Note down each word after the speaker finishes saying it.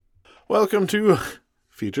Welcome to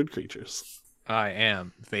Featured Creatures. I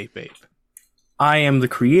am Vape Ape. I am the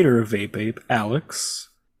creator of Vape Ape, Alex.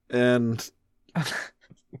 And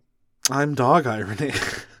I'm Dog Irony.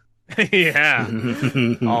 Yeah.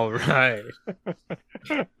 All right.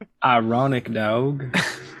 Ironic dog.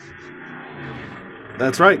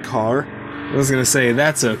 That's right, car. I was gonna say,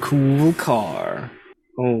 that's a cool car.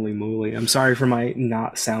 Holy moly. I'm sorry for my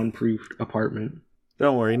not soundproofed apartment.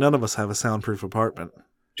 Don't worry, none of us have a soundproof apartment.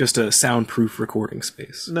 Just a soundproof recording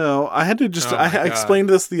space. No, I had to just... I explained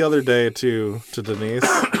this the other day to Denise.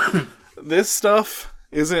 This stuff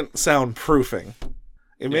isn't soundproofing.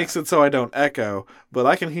 It makes it so I don't echo, but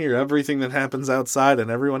I can hear everything that happens outside, and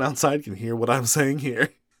everyone outside can hear what I'm saying here.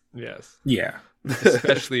 Yes. Yeah.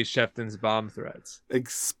 Especially Shefton's bomb threats.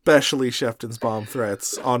 Especially Shefton's bomb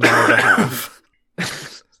threats on my behalf.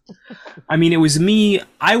 I mean, it was me.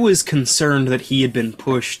 I was concerned that he had been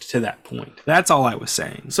pushed to that point. That's all I was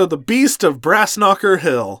saying. So the beast of Brassknocker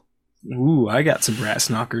Hill. Ooh, I got some brass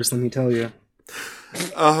knockers, let me tell you.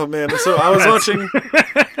 Oh man! So I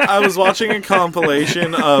was watching a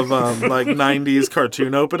compilation of like 90s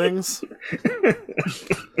cartoon openings.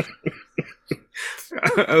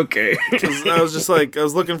 Okay. I was just like, I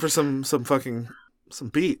was looking for some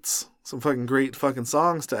beats, some fucking great fucking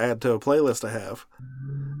songs to add to a playlist I have.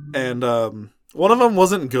 And one of them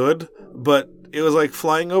wasn't good, but it was like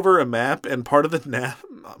flying over a map, and part of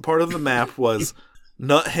the map was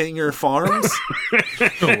Nut Hanger Farms.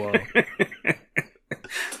 Oh, wow.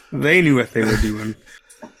 They knew what they were doing.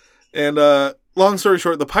 And long story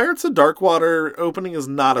short, the Pirates of Darkwater opening is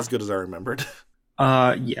not as good as I remembered.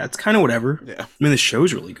 Yeah, it's kind of whatever. Yeah. I mean, the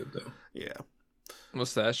show's really good, though. Yeah.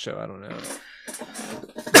 What's that show? I don't know.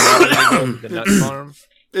 The Nut Farm?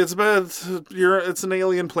 It's an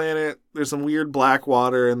alien planet. There's some weird black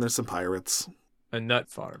water, and there's some pirates. And Nut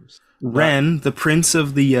Farms. Ren, the prince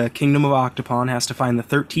of the Kingdom of Octopon, has to find the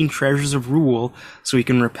 13 treasures of rule so he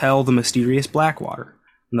can repel the mysterious Blackwater.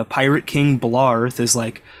 And the pirate king Blarth is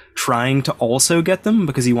like trying to also get them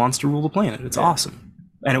because he wants to rule the planet. It's awesome.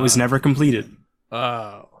 And it was never completed.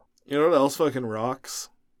 Oh. You know what else fucking rocks?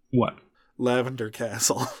 What? Lavender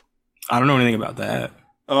Castle. I don't know anything about that.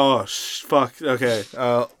 Oh, fuck. Okay.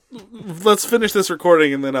 Let's finish this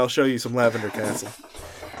recording and then I'll show you some Lavender Castle.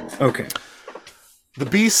 Okay. The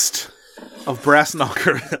beast of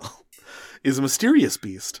Brassknocker Hill is a mysterious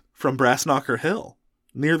beast from Brassknocker Hill,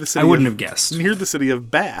 near the city. I wouldn't have guessed. Near the city of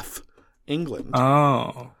Bath, England.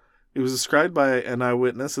 Oh. It was described by an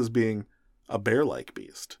eyewitness as being a bear-like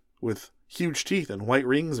beast with huge teeth and white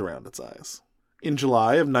rings around its eyes. In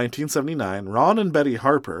July of 1979, Ron and Betty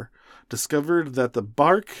Harper discovered that the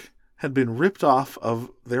bark had been ripped off of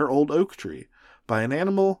their old oak tree by an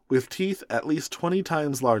animal with teeth at least 20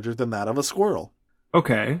 times larger than that of a squirrel.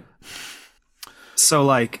 Okay. So,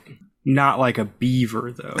 like, not like a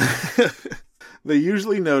beaver, though. They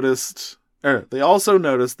also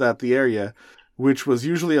noticed that the area, which was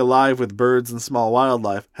usually alive with birds and small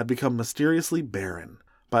wildlife, had become mysteriously barren.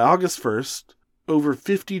 By August 1st, over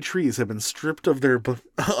 50 trees had been stripped of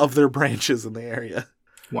their branches in the area.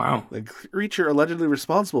 Wow. The creature allegedly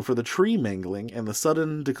responsible for the tree mangling and the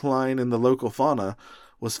sudden decline in the local fauna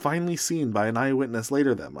was finally seen by an eyewitness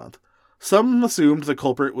later that month. Some assumed the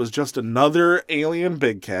culprit was just another alien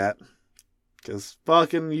big cat, because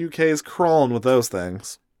fucking UK's crawling with those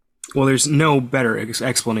things. Well, there's no better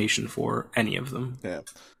explanation for any of them. Yeah.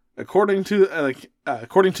 According to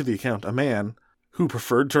the account, a man, who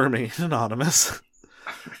preferred to remain anonymous,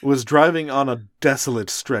 was driving on a desolate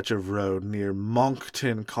stretch of road near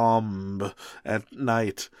Monkton Combe at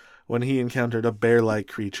night when he encountered a bear-like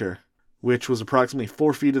creature, which was approximately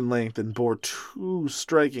 4 feet in length and bore 2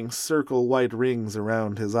 striking circle white rings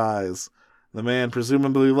around his eyes. The man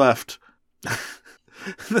presumably left.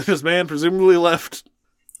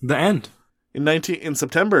 The end. In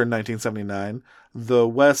September 1979, the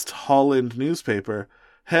West Holland newspaper,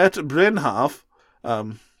 Het Binnenhof,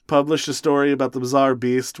 published a story about the bizarre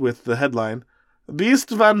beast with the headline, Beest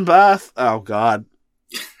van Bath... Oh, God.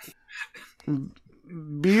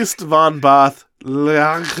 Beest van Bath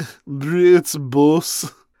lag Brits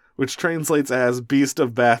bos, which translates as Beast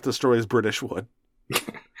of Bath destroys British wood.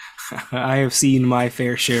 I have seen my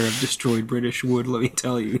fair share of destroyed British wood, let me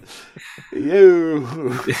tell you.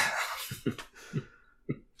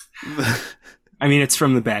 I mean, it's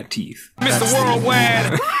from the bad teeth. Mr.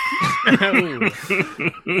 Worldwide!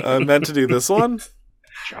 I meant to do this one.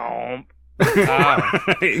 Chomp.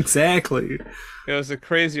 Exactly. It was a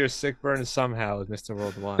crazier sick burn somehow with Mr.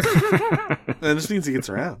 Worldwide. That just means he gets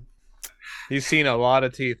around. He's seen a lot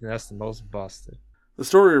of teeth, and that's the most busted. The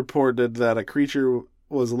story reported that a creature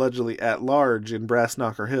was allegedly at large in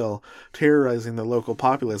Brassknocker Hill, terrorizing the local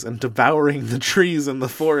populace and devouring the trees in the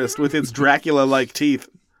forest with its Dracula-like teeth.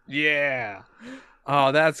 Yeah.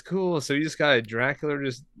 Oh, that's cool. So you just got a Dracula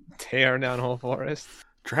just tearing down whole forest?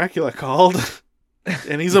 Dracula called,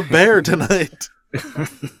 and he's a bear tonight.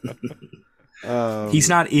 He's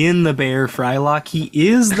not in the bear, Frylock. He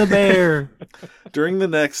is the bear. During the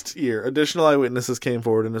next year, additional eyewitnesses came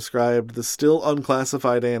forward and described the still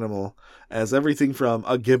unclassified animal as everything from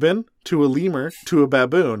a gibbon to a lemur to a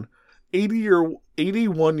baboon.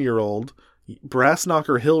 81-year-old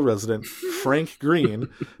Brassknocker Hill resident Frank Green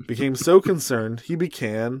became so concerned he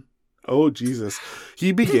began a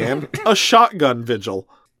shotgun vigil.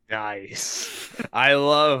 Nice. I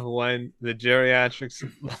love when the geriatrics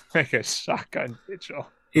look like a shotgun vigil.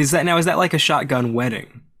 Is that like a shotgun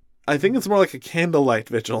wedding? I think it's more like a candlelight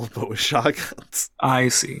vigil, but with shotguns. I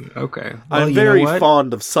see. Okay. Well, I'm very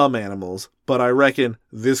fond of some animals, but I reckon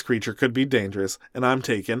this creature could be dangerous, and I'm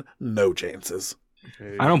taking no chances.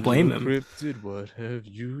 I don't blame him. Cryptid, what have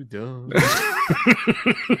you done?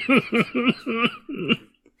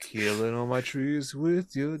 Killing all my trees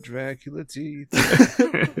with your Dracula teeth.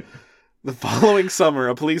 The following summer,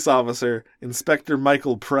 a police officer, Inspector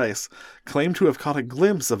Michael Price, claimed to have caught a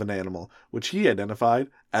glimpse of an animal, which he identified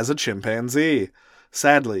as a chimpanzee.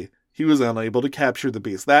 Sadly, he was unable to capture the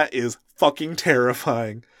beast. That is fucking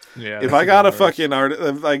terrifying. Yeah. If I got a fucking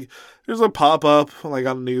like, there's a pop-up like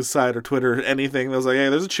on a news site or Twitter or anything that was like, hey,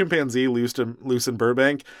 there's a chimpanzee loose in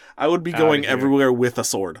Burbank, I would be going everywhere with a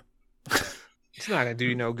sword. It's not going to do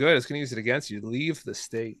you no good. It's going to use it against you. Leave the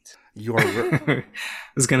state. You're I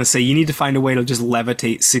was going to say, you need to find a way to just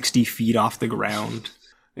levitate 60 feet off the ground.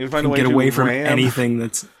 You need to find a way get to away from anything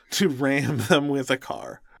that's... To ram them with a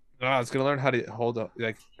car. Oh, it's going to learn how to hold up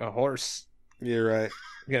like a horse. You're right.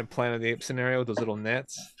 You got a Planet of the Apes scenario with those little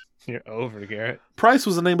nets. You're over, Garrett. Price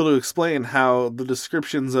was unable to explain how the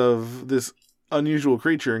descriptions of this unusual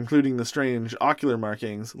creature, including the strange ocular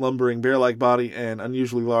markings, lumbering bear-like body, and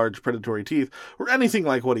unusually large predatory teeth, were anything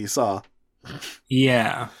like what he saw.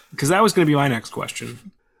 Yeah, because that was going to be my next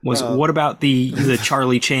question. What about the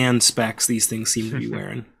Charlie Chan specs these things seem to be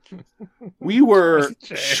wearing? We were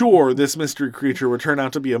sure this mystery creature would turn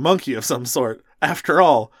out to be a monkey of some sort. After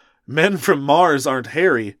all, men from Mars aren't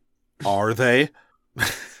hairy, are they?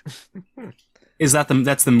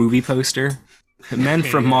 That's the movie poster? Men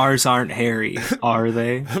from Mars aren't hairy, are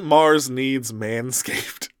they? Mars needs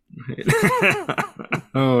Manscaped.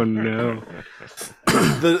 Oh no.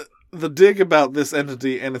 The dig about this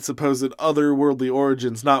entity and its supposed otherworldly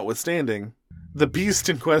origins notwithstanding, the beast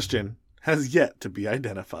in question has yet to be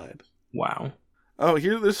identified. Wow. Oh,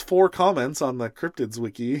 there's 4 comments on the Cryptids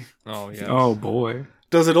wiki. Oh, yeah. Oh, boy.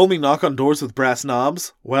 Does it only knock on doors with brass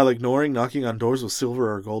knobs, while ignoring knocking on doors with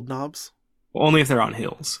silver or gold knobs? Well, only if they're on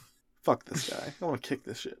hills. Fuck this guy. I want to kick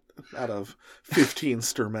this shit out of 15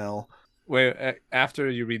 Sturmel. Wait, after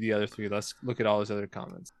you read the other 3, let's look at all his other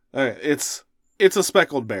comments. All right, it's a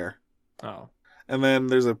speckled bear. Oh. And then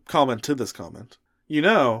there's a comment to this comment.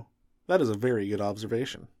 That is a very good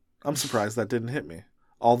observation. I'm surprised that didn't hit me.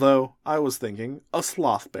 Although, I was thinking a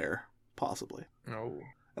sloth bear, possibly. Oh.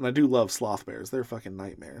 And I do love sloth bears. They're fucking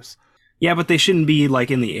nightmares. Yeah, but they shouldn't be,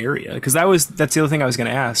 like, in the area. Because that's the other thing I was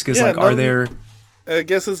going to ask. Is, are there... I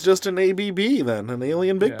guess it's just an ABB, then. An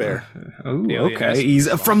alien big bear. Oh, okay. He's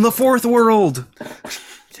from the 4th world!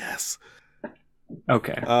 Yes.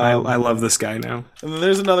 Okay. I love this guy now. And then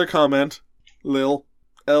there's another comment. Lil.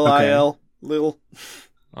 L-I-L. Okay. Lil.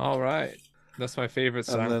 All right. That's my favorite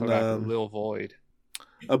SoundCloud, Lil Void.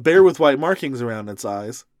 A bear with white markings around its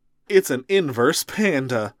eyes. It's an inverse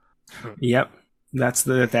panda. Yep. That's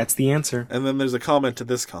the answer. And then there's a comment to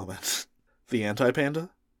this comment. The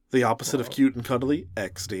anti-panda? The opposite of cute and cuddly?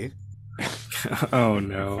 XD. Oh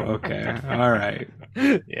no. Okay. All right.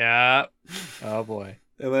 Yeah. Oh boy.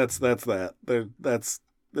 And that's that.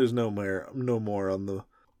 There's no more on the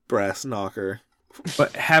Brassknocker.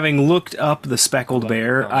 But having looked up the speckled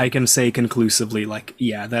bear, I can say conclusively, like,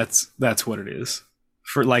 yeah, that's what it is.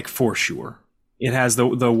 For sure. It has the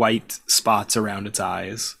white spots around its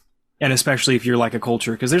eyes. And especially if you're like a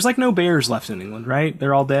culture, because there's like no bears left in England, right?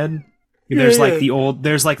 They're all dead. There's like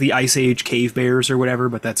the Ice Age cave bears or whatever,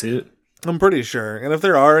 but that's it. I'm pretty sure. And if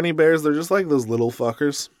there are any bears, they're just like those little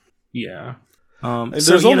fuckers. Yeah.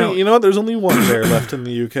 There's only one bear left in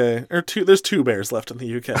the UK. Or two. There's 2 bears left in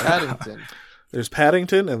the UK. Paddington. There's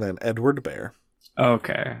Paddington and then Edward Bear.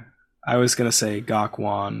 Okay. I was going to say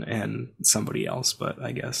Gokwan and somebody else, but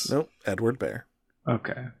I guess. Nope, Edward Bear.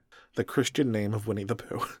 Okay. The Christian name of Winnie the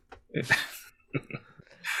Pooh.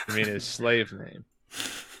 I mean his slave name.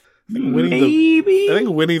 Maybe. I think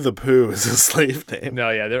Winnie the Pooh is a slave name. No,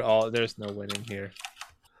 yeah, there's no winning here.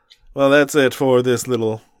 Well, that's it for this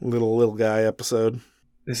little guy episode.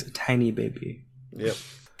 This tiny baby. Yep.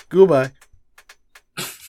 Goodbye.